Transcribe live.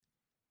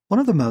One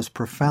of the most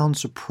profound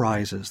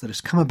surprises that has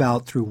come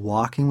about through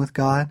walking with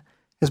God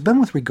has been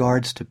with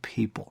regards to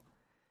people.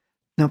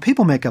 Now,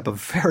 people make up a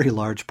very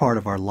large part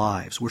of our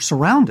lives. We're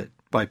surrounded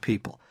by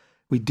people.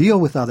 We deal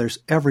with others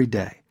every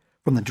day,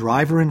 from the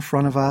driver in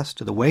front of us,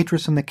 to the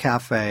waitress in the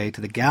cafe, to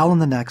the gal in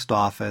the next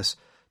office,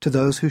 to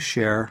those who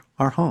share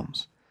our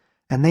homes.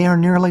 And they are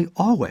nearly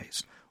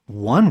always,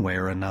 one way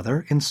or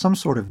another, in some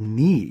sort of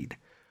need,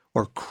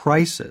 or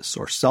crisis,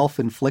 or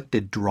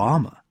self-inflicted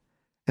drama.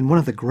 And one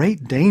of the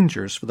great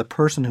dangers for the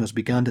person who has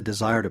begun to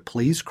desire to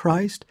please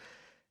Christ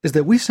is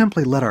that we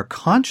simply let our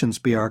conscience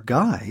be our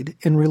guide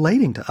in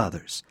relating to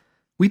others.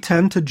 We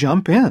tend to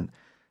jump in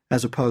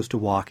as opposed to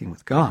walking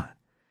with God.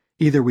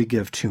 Either we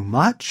give too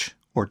much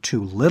or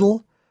too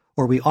little,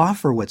 or we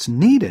offer what's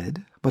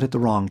needed but at the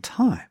wrong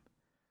time.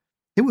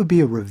 It would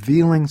be a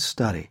revealing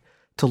study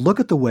to look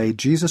at the way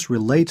Jesus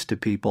relates to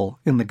people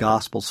in the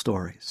gospel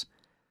stories.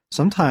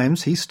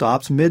 Sometimes he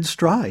stops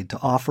mid-stride to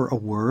offer a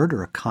word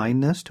or a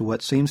kindness to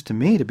what seems to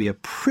me to be a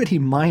pretty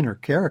minor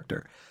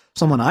character,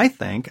 someone I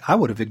think I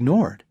would have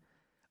ignored.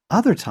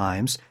 Other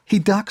times, he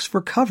ducks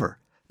for cover,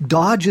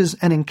 dodges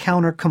an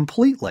encounter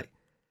completely.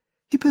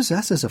 He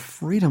possesses a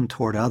freedom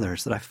toward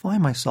others that I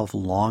find myself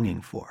longing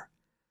for.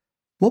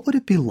 What would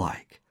it be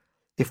like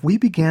if we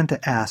began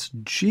to ask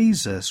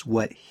Jesus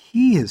what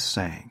he is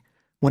saying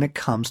when it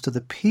comes to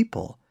the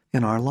people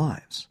in our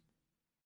lives?